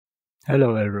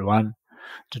Hello everyone.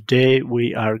 Today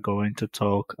we are going to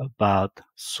talk about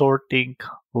sorting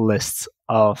lists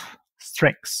of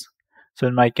strings. So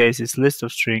in my case, it's list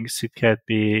of strings. It can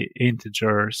be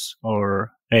integers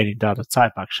or any data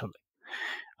type actually.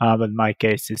 But in my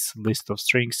case, it's list of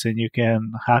strings, and you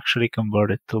can actually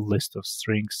convert it to list of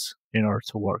strings in order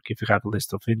to work if you have a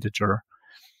list of integer.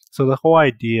 So the whole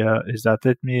idea is that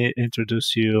let me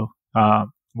introduce you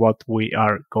what we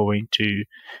are going to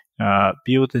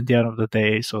build at the end of the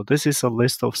day. So this is a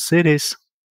list of cities: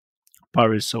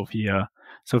 Paris, Sofia.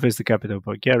 Sofia is the capital of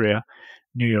Bulgaria,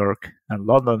 New York, and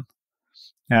London.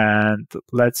 And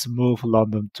let's move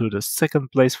London to the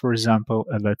second place, for example,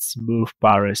 and let's move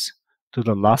Paris to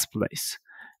the last place.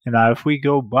 And now if we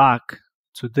go back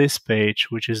to this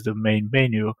page, which is the main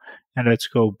menu, and let's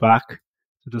go back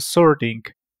to the sorting,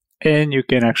 and you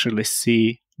can actually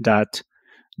see that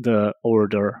the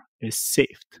order is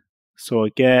saved. So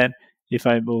again, if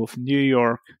I move New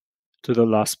York to the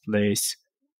last place,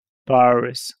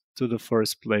 Paris to the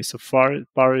first place, so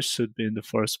Paris should be in the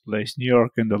first place, New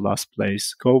York in the last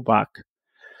place, go back,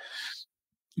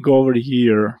 go over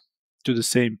here to the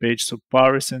same page, so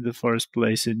Paris in the first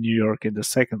place and New York in the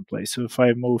second place. So if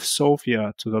I move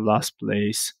Sofia to the last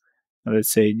place,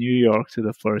 let's say New York to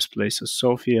the first place, so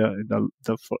Sofia in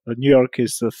New York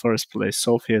is the first place,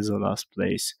 Sofia is the last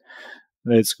place.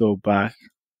 Let's go back,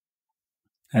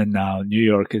 and now New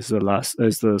York is the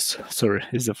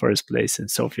first place, and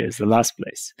Sofia is the last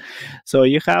place. So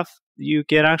you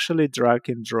can actually drag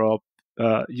and drop.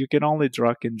 You can only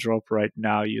drag and drop right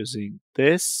now using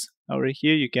this over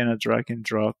here. You cannot drag and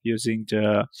drop using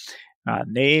the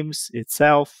names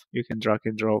itself. You can drag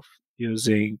and drop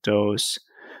using those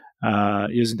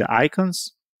using the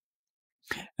icons.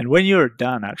 And when you're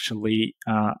done, actually,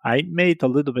 I made a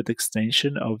little bit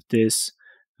extension of this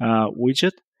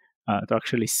widget to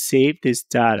actually save this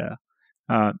data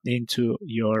into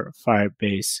your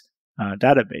Firebase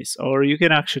database. Or you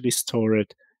can actually store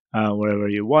it wherever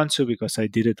you want to, because I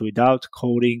did it without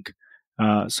coding,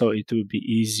 so it will be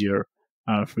easier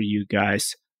for you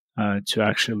guys to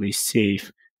actually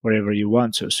save wherever you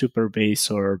want to, Superbase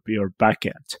or your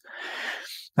backend.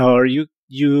 Or it's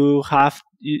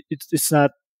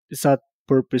not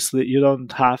purposely, you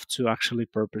don't have to actually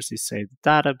purposely save the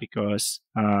data, because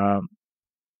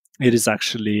it is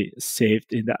actually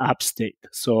saved in the app state.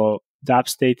 So the app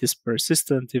state is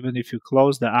persistent. Even if you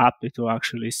close the app, it will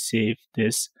actually save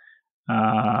this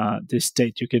this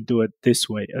state. You can do it this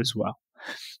way as well.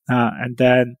 And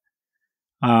then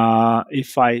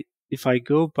if I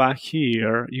go back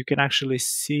here, you can actually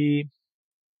see.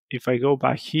 If I go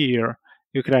back here,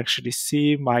 you can actually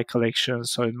see my collection.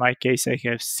 So in my case, I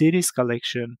have cities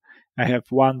collection, I have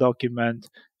one document,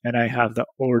 and I have the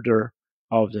order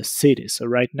of the cities. So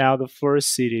right now, the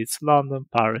first city is London,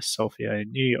 Paris, Sofia,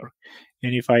 and New York.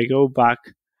 And if I go back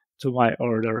to my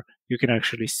order, you can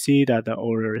actually see that the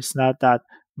order is not that.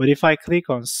 But if I click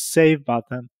on Save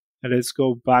button, and let's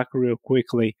go back real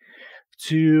quickly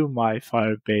to my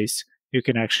Firebase, you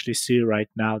can actually see right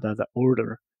now that the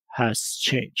order has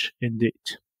changed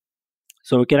indeed.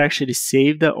 So we can actually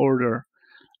save the order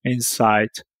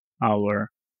inside our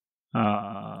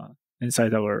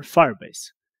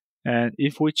Firebase. And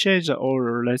if we change the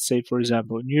order, let's say, for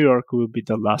example, New York will be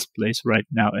the last place right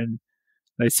now, and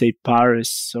let's say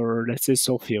Paris, or let's say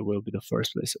Sofia will be the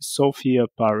first place. So Sofia,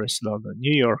 Paris, London,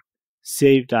 New York.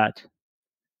 Save that.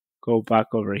 Go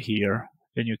back over here,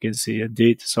 and you can see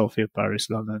indeed Sofia, Paris,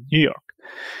 London, New York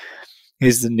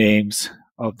is the names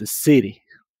of the city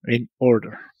in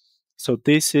order. So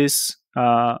this is,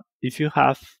 if you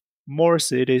have more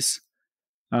cities,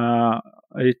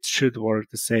 it should work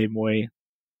the same way.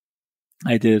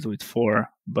 I did it with 4,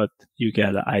 but you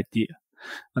get the idea.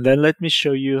 And then let me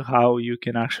show you how you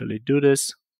can actually do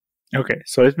this. Okay,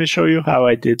 so let me show you how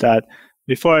I did that.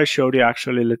 Before I show you,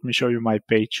 actually, let me show you my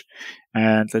page,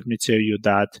 and let me tell you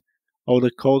that all the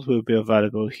code will be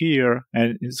available here,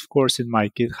 and it's of course in my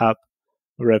GitHub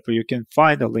Repo. You can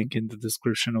find a link in the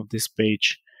description of this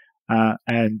page,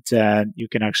 and then you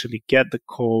can actually get the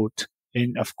code.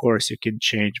 And of course, you can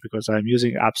change, because I'm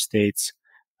using app states,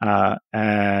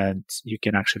 and you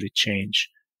can actually change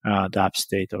the app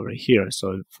state over here.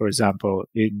 So for example,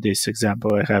 in this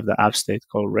example, I have the app state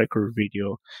called record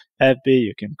video FB.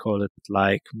 You can call it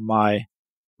like my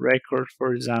record,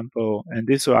 for example, and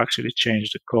this will actually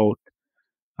change the code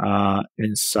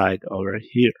inside over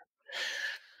here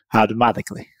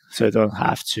automatically. So you don't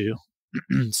have to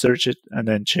search it and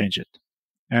then change it.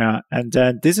 And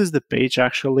then this is the page.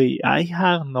 Actually, I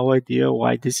have no idea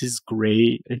why this is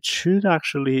gray. It should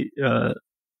actually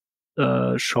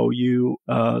show you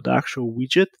the actual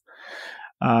widget.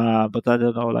 but I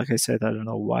don't know, like I said, I don't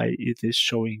know why it is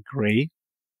showing gray.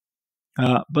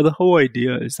 But the whole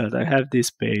idea is that I have this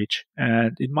page,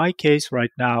 and in my case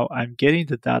right now, I'm getting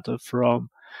the data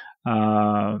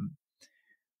um,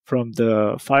 from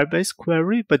the Firebase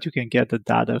query, but you can get the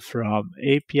data from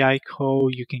API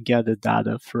code. You can get the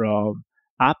data from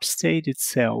AppState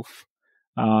itself.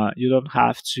 You don't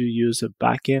have to use a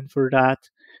backend for that.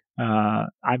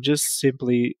 I'm just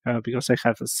simply, because I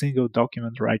have a single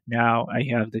document right now, I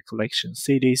have the collection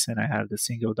cities and I have the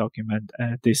single document,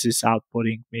 and this is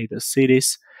outputting me the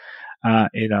cities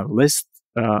in a list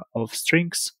of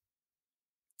strings.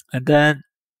 And then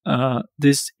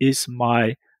this is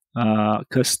my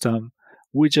custom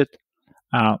widget,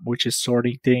 which is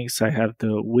sorting things. I have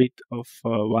the width of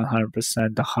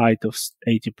 100%, the height of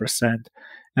 80%,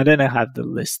 and then I have the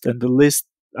list. And the list,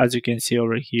 as you can see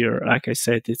over here, like I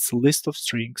said, it's a list of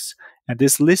strings. And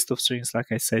this list of strings,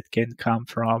 like I said, can come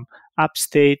from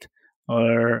AppState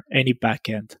or any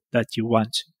backend that you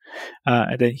want to.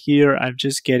 And then here, I'm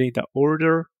just getting the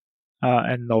order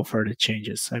and no further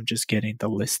changes. I'm just getting the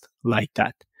list like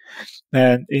that.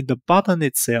 And in the button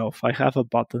itself, I have a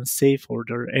button save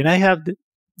order, and I have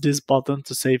this button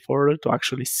to save order to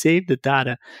actually save the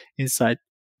data inside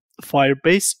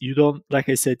Firebase. You don't, like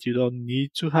I said, you don't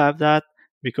need to have that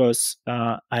because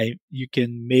you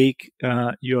can make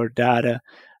your data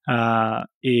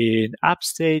in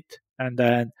AppState and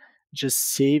then just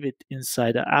save it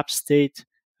inside the AppState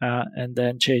and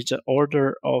then change the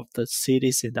order of the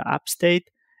cities in the AppState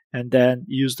and then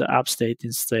use the AppState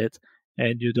instead.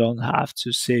 And you don't have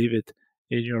to save it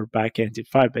in your backend in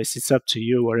Firebase. It's up to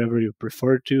you, whatever you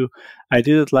prefer to. I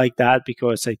did it like that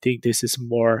because I think this is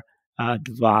more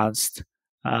advanced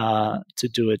to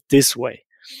do it this way.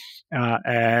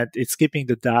 And it's keeping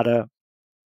the data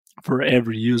for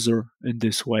every user in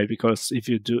this way, because if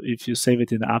you save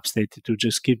it in the app state, it will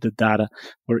just keep the data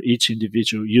for each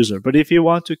individual user. But if you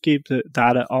want to keep the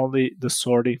data only the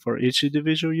sorting for each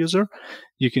individual user,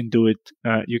 you can do it.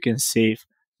 You can save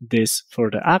this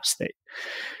for the app state.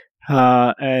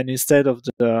 And instead of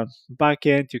the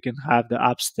backend, you can have the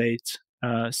app state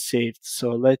saved. So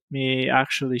let me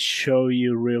actually show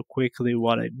you real quickly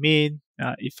what I mean.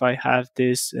 If I have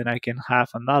this, and I can have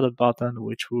another button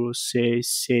which will say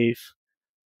save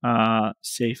app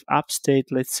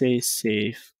state. Let's say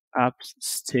save app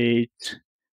state,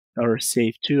 or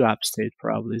save to app state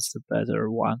probably is the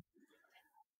better one.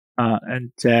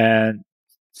 And then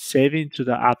saving to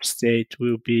the app state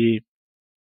will be,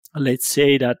 let's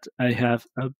say that I have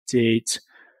update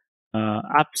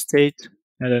app state,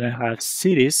 and then I have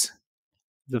cities,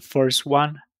 the first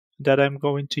one that I'm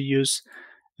going to use.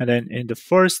 And then in the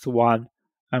first one,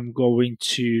 I'm going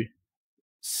to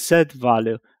set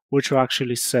value, which will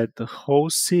actually set the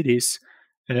whole cities.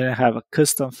 And then I have a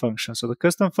custom function. So the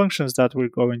custom functions that we're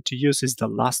going to use is the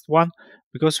last one,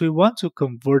 because we want to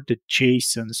convert the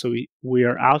JSON. So we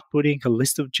are outputting a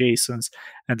list of JSONs,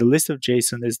 and the list of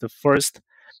JSON is the first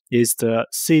is the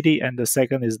city, and the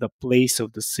second is the place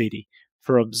of the city,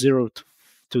 from 0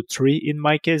 to 3 in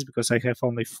my case, because I have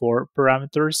only 4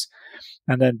 parameters.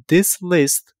 And then this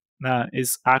list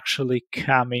is actually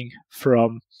coming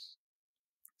from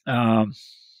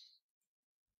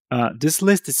this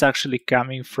list is actually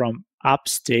coming from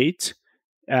AppState,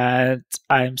 and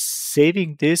I'm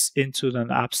saving this into an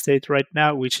AppState right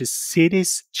now, which is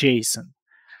cities JSON.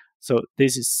 So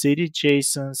this is city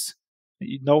JSONs.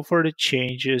 No further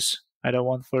changes. I don't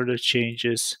want further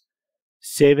changes.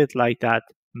 Save it like that.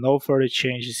 No further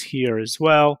changes here as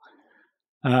well.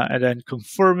 And then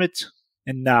confirm it.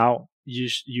 And now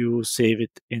you save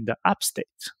it in the app state.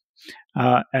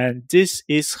 And this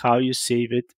is how you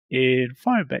save it in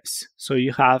Firebase. So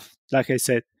you have, like I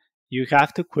said, you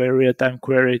have to query it. I'm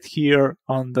queried here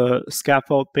on the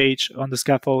scaffold page, on the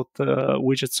scaffold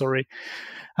widget, sorry.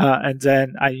 And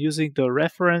then I'm using the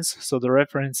reference. So the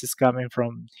reference is coming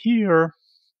from here.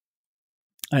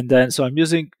 And then, so I'm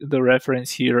using the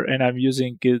reference here, and I'm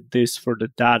using this for the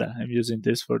data. I'm using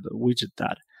this for the widget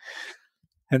data.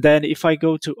 And then if I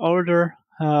go to order,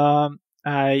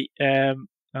 I am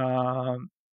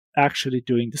actually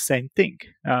doing the same thing.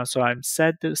 So I'm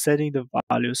setting the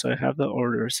value. So I have the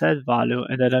order set value,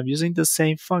 and then I'm using the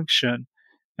same function.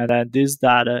 And then this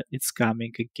data is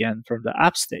coming again from the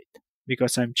app state,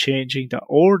 because I'm changing the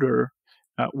order.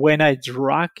 When I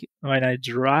drag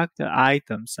the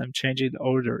items, I'm changing the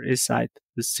order inside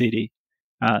the city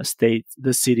state,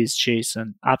 the city's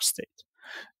JSON app state.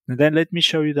 And then let me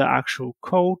show you the actual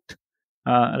code.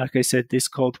 Like I said, this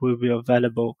code will be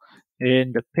available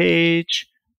in the page,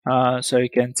 so you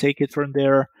can take it from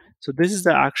there. So this is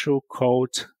the actual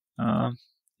code.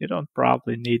 You don't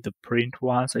probably need the print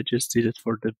ones. I just did it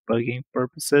for debugging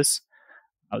purposes.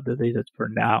 I'll delete it for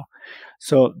now.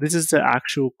 So this is the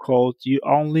actual code. You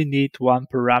only need one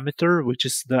parameter, which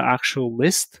is the actual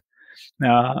list.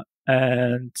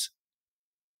 And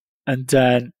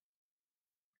then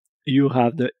you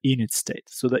have the init state.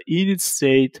 So the init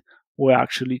state will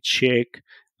actually check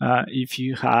if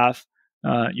you have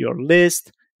your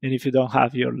list, and if you don't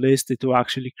have your list, it will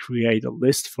actually create a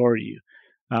list for you.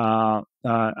 I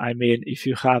mean, if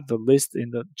you have the list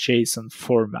in the JSON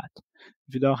format.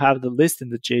 If you don't have the list in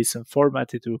the JSON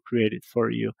format, it will create it for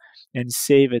you and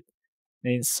save it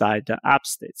inside the app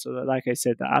state. So like I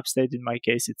said, the app state in my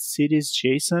case, it's cities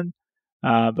JSON,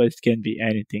 but it can be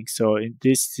anything. So in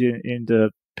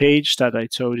the page that I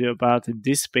told you about, in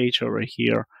this page over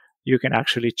here, you can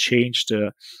actually change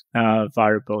the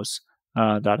variables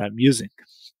that I'm using.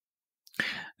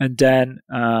 And then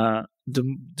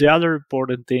the other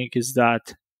important thing is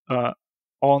that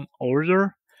on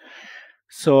order.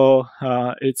 So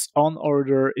its on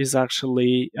order is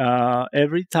actually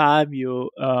every time you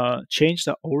change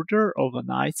the order of an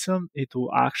item, it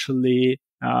will actually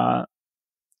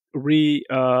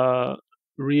reorder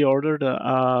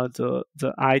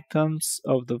the items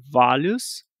of the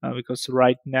values, because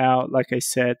right now, like I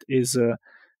said, is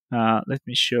let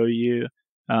me show you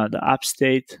the app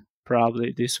state.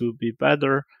 Probably this will be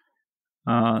better.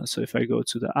 So if I go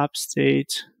to the app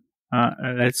state,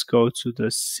 and let's go to the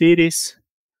cities.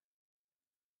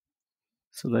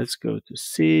 So let's go to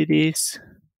cities.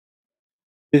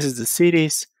 This is the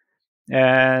cities,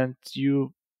 and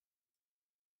you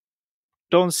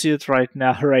don't see it right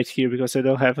now, right here, because I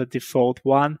don't have a default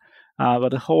one. But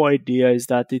the whole idea is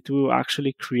that it will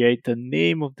actually create the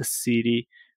name of the city,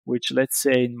 which, let's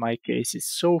say in my case is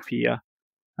Sofia,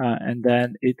 and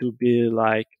then it will be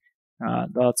like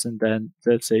dots, and then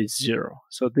let's say 0.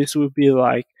 So this will be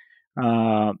like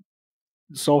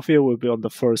Sofia will be on the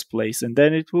first place, and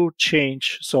then it will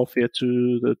change Sofia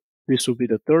to this will be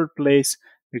the third place,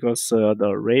 because the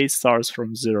array starts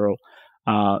from 0.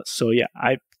 So yeah,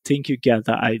 I think you get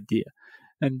the idea.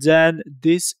 And then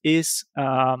this is,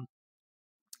 and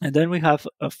then we have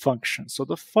a function. So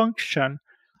the function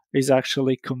is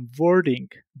actually converting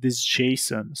this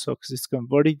JSON. So it's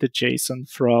converting the JSON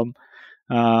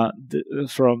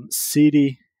from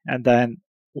city, and then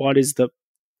what is the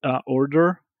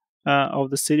order of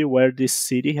the city, where this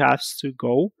city has to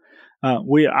go.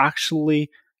 We're actually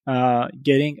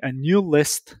getting a new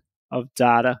list of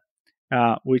data,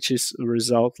 which is a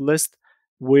result list.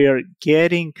 We're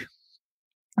getting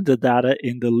the data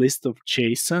in the list of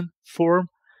JSON form,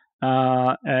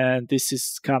 and this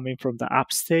is coming from the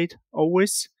app state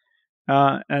always.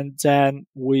 And then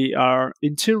we are,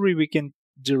 in theory, we can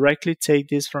directly take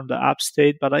this from the app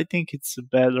state, but I think it's a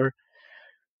better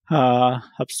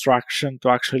abstraction to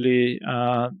actually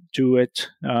do it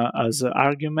as an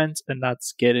argument and not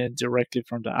get it directly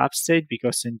from the app state,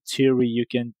 because in theory you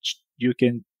can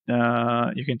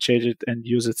change it and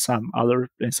use it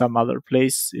in some other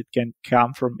place. It can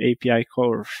come from API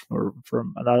call or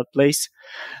from another place,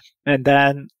 and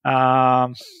then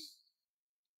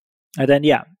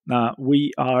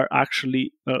we are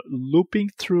actually looping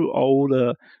through all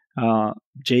the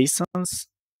JSONs,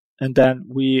 and then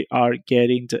we are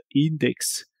getting the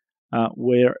index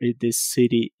where this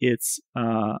city its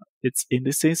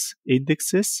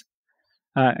indexes,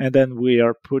 and then we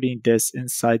are putting this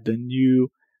inside the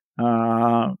new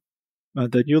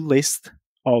list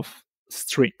of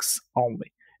strings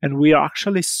only, and we are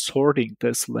actually sorting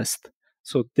this list.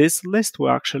 So this list will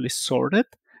actually sort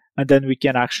it, and then we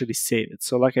can actually save it.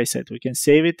 So like I said, we can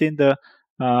save it in the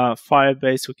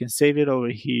Firebase, we can save it over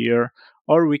here,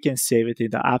 or we can save it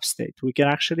in the app state. We can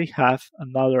actually have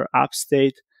another app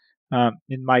state.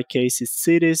 In my case, it's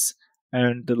cities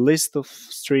and the list of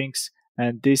strings,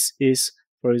 and this is,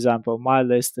 for example, my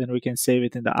list, and we can save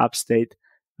it in the app state,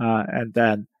 and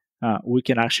then we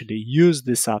can actually use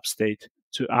this app state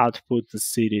to output the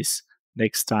cities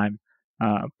next time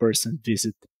a person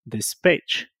visits this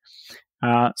page.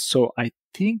 So I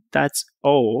think that's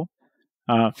all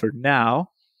for now.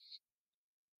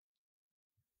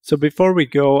 So before we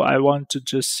go, I want to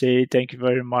just say thank you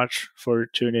very much for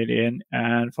tuning in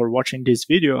and for watching this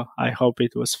video. I hope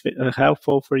it was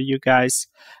helpful for you guys.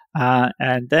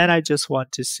 And then I just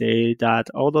want to say that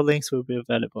all the links will be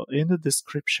available in the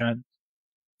description,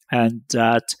 and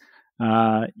that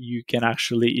you can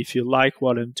actually, if you like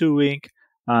what I'm doing,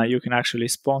 you can actually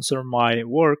sponsor my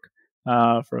work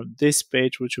from this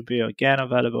page, which will be again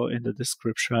available in the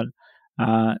description.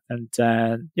 And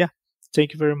then, yeah,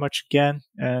 thank you very much again,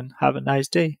 and have a nice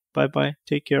day. Bye bye.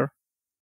 Take care.